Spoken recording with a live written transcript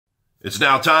It's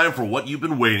now time for what you've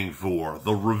been waiting for,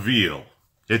 the reveal.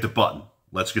 Hit the button.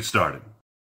 Let's get started.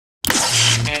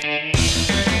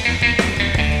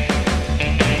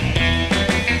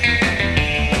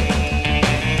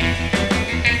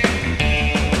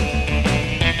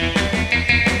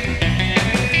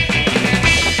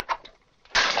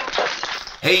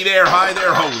 Hey there, hi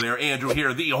there, ho there, Andrew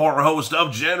here, the horror host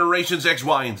of Generations X,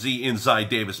 Y, and Z inside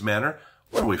Davis Manor,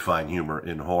 where we find humor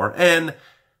in horror. And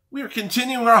we are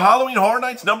continuing our Halloween Horror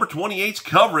Nights number 28's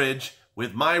coverage,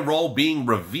 with my role being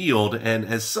revealed. And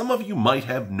as some of you might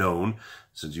have known,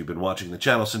 since you've been watching the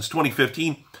channel since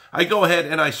 2015, I go ahead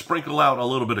and I sprinkle out a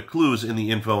little bit of clues in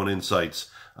the info and insights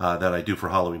that I do for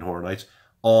Halloween Horror Nights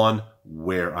on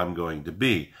where I'm going to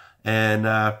be. And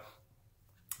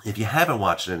if you haven't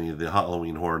watched any of the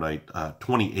Halloween Horror Night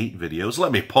 28 videos,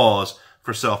 let me pause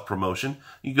for self-promotion.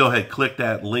 You go ahead, click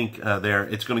that link there.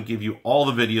 It's going to give you all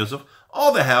the videos of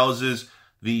all the houses,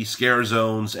 the scare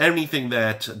zones, anything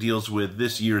that deals with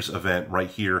this year's event right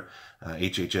here,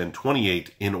 HHN28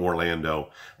 in Orlando.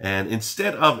 And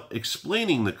instead of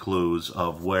explaining the clues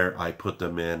of where I put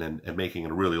them in and making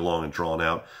it a really long and drawn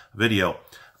out video,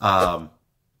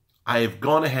 I've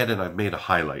gone ahead and I've made a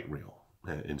highlight reel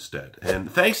instead. And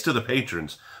thanks to the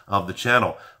patrons of the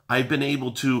channel, I've been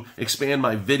able to expand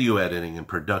my video editing and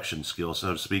production skills,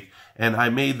 so to speak. And I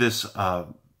made this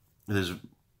this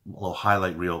little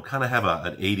highlight reel kind of have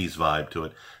an 80s vibe to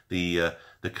it.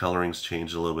 The coloring's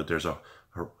changed a little bit. There's a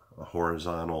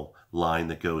horizontal line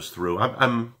that goes through.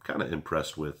 I'm kind of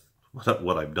impressed with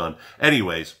what I've done.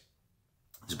 Anyways,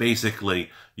 it's basically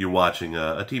you're watching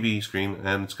a TV screen,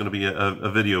 and it's going to be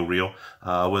a video reel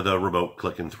with a remote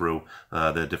clicking through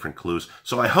the different clues.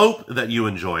 So I hope that you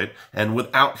enjoy it. And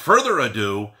without further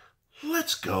ado,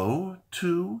 let's go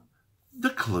to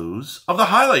the clues of the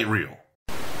highlight reel.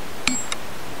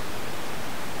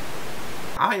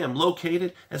 I am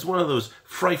located as one of those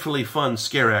frightfully fun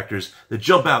scare actors that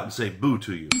jump out and say boo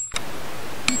to you.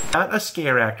 Not a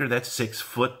scare actor that's 6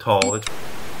 foot tall.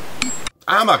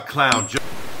 I'm a clown.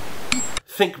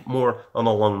 Think more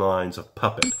along the lines of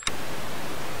puppet.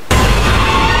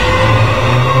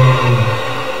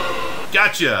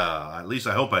 Gotcha! At least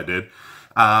I hope I did.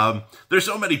 There's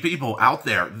so many people out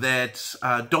there that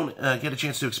don't get a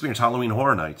chance to experience Halloween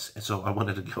Horror Nights. And so I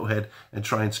wanted to go ahead and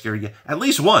try and scare you at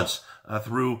least once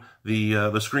through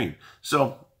the screen.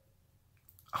 So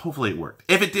hopefully it worked.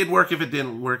 If it did work, if it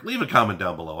didn't work, leave a comment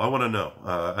down below. I want to know.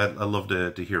 I'd love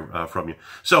to hear from you.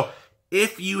 So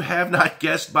if you have not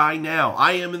guessed by now,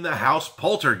 I am in the house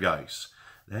Poltergeist.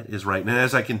 That is right. And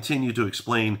as I continue to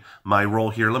explain my role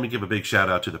here, let me give a big shout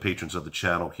out to the patrons of the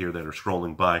channel here that are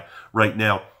scrolling by right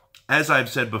now. As I've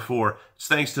said before, it's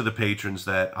thanks to the patrons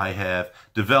that I have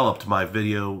developed my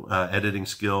video editing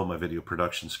skill, my video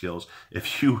production skills.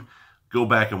 If you go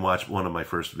back and watch one of my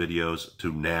first videos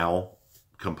to now,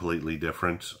 completely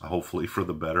different, hopefully for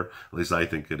the better. At least I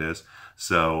think it is.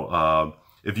 So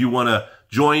if you want to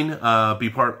join, be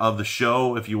part of the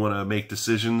show, if you want to make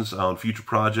decisions on future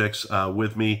projects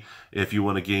with me, if you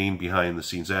want to gain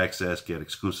behind-the-scenes access, get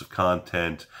exclusive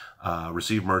content,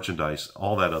 receive merchandise,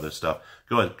 all that other stuff,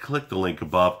 go ahead, click the link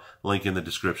above, link in the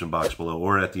description box below,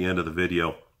 or at the end of the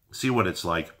video. See what it's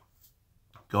like.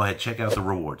 Go ahead, check out the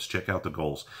rewards, check out the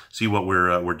goals, see what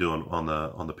we're doing on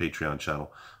the Patreon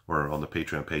channel, or on the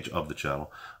Patreon page of the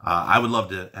channel. I would love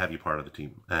to have you part of the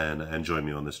team and join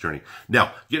me on this journey.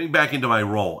 Now, getting back into my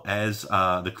role, as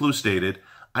the clue stated,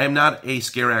 I am not a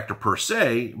scare actor per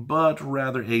se, but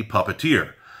rather a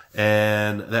puppeteer.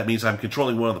 And that means I'm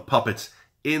controlling one of the puppets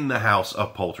in the house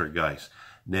of Poltergeist.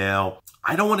 Now,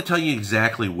 I don't want to tell you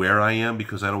exactly where I am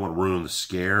because I don't want to ruin the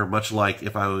scare. Much like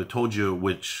if I told you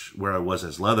where I was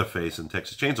as Leatherface in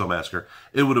Texas Chainsaw Massacre,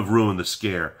 it would have ruined the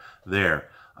scare there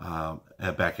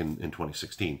back in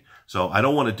 2016. So I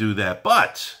don't want to do that.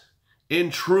 But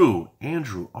in true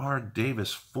Andrew R.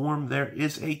 Davis form, there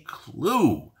is a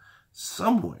clue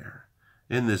somewhere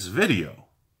in this video.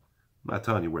 I'm not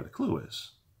telling you where the clue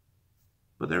is,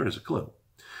 but there is a clue.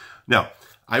 Now,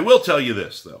 I will tell you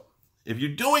this, though. If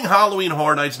you're doing Halloween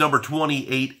Horror Nights number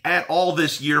 28 at all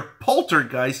this year,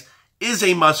 Poltergeist is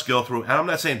a must go through. And I'm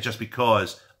not saying just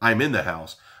because I'm in the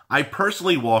house. I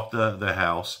personally walked the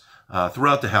house,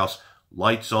 throughout the house,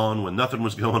 lights on when nothing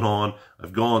was going on.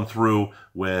 I've gone through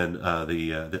when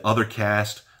the other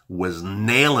cast was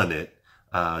nailing it,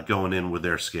 going in with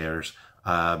their scares.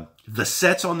 The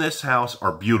sets on this house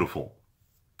are beautiful.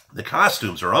 The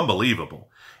costumes are unbelievable.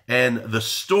 And the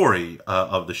story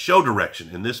of the show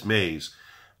direction in this maze,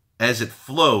 as it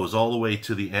flows all the way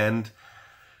to the end,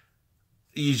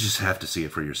 You just have to see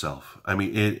it for yourself. I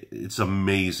mean, it's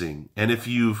amazing. And if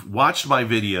you've watched my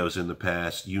videos in the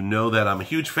past, you know that I'm a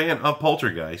huge fan of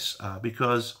Poltergeist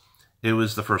because it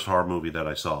was the first horror movie that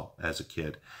I saw as a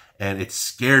kid. And it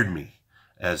scared me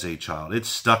as a child. It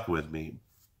stuck with me.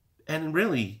 And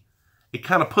really, it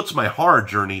kind of puts my horror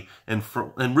journey in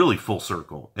really full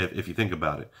circle, if you think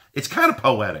about it. It's kind of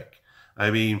poetic.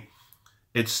 I mean,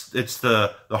 it's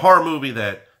the horror movie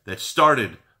that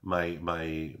started my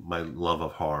love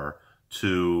of horror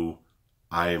to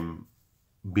I'm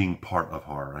being part of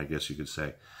horror, I guess you could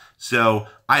say. So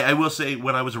I will say,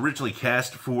 when I was originally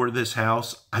cast for this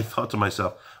house, I thought to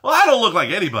myself, well, I don't look like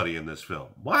anybody in this film.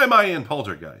 Why am I in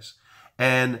Poltergeist?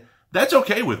 And that's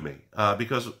okay with me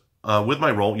because with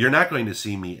my role, you're not going to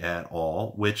see me at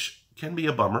all, which can be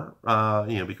a bummer,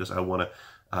 because I want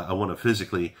to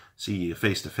physically see you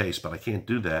face to face, but I can't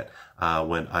do that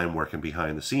when I'm working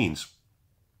behind the scenes.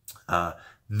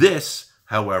 This,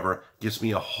 however, gives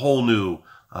me a whole new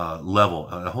level,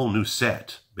 a whole new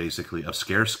set, basically, of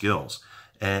scare skills.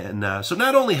 And so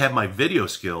not only have my video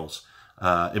skills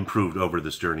improved over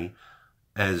this journey,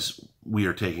 as we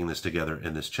are taking this together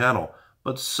in this channel,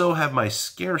 but so have my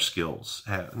scare skills.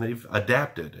 They've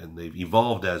adapted and they've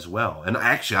evolved as well. And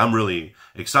actually, I'm really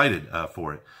excited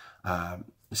for it.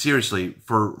 Seriously,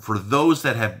 for those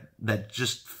that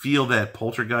just feel that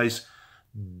Poltergeist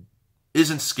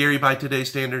isn't scary by today's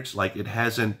standards, like it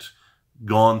hasn't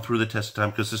gone through the test of time,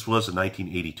 because this was a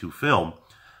 1982 film,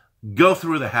 go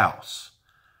through the house.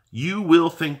 You will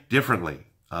think differently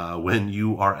when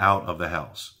you are out of the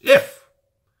house, if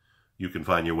you can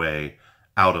find your way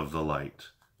out of the light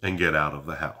and get out of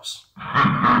the house.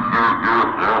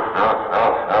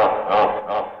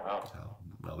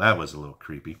 Well, that was a little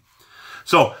creepy.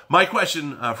 So my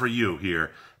question for you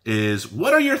here is,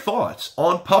 what are your thoughts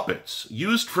on puppets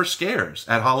used for scares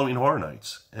at Halloween Horror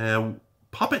Nights?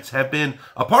 Puppets have been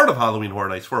a part of Halloween Horror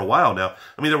Nights for a while now.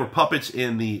 I mean, there were puppets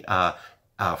in the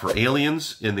for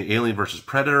Aliens in the Alien vs.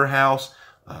 Predator house,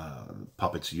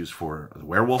 puppets used for the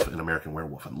Werewolf in American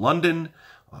Werewolf in London,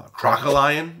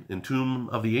 Crocolion in Tomb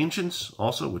of the Ancients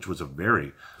also, which was a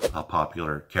very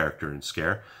popular character and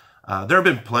scare. There have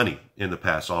been plenty in the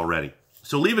past already.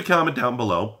 So leave a comment down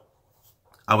below.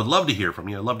 I would love to hear from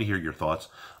you. I'd love to hear your thoughts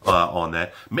on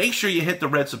that. Make sure you hit the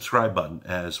red subscribe button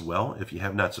as well if you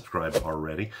have not subscribed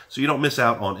already, so you don't miss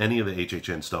out on any of the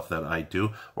HHN stuff that I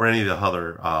do, or any of the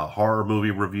other horror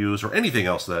movie reviews, or anything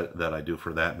else that I do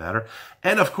for that matter.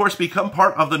 And of course, become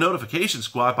part of the notification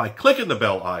squad by clicking the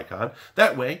bell icon.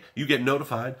 That way, you get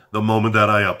notified the moment that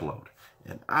I upload.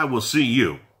 And I will see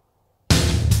you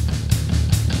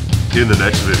in the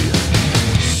next video.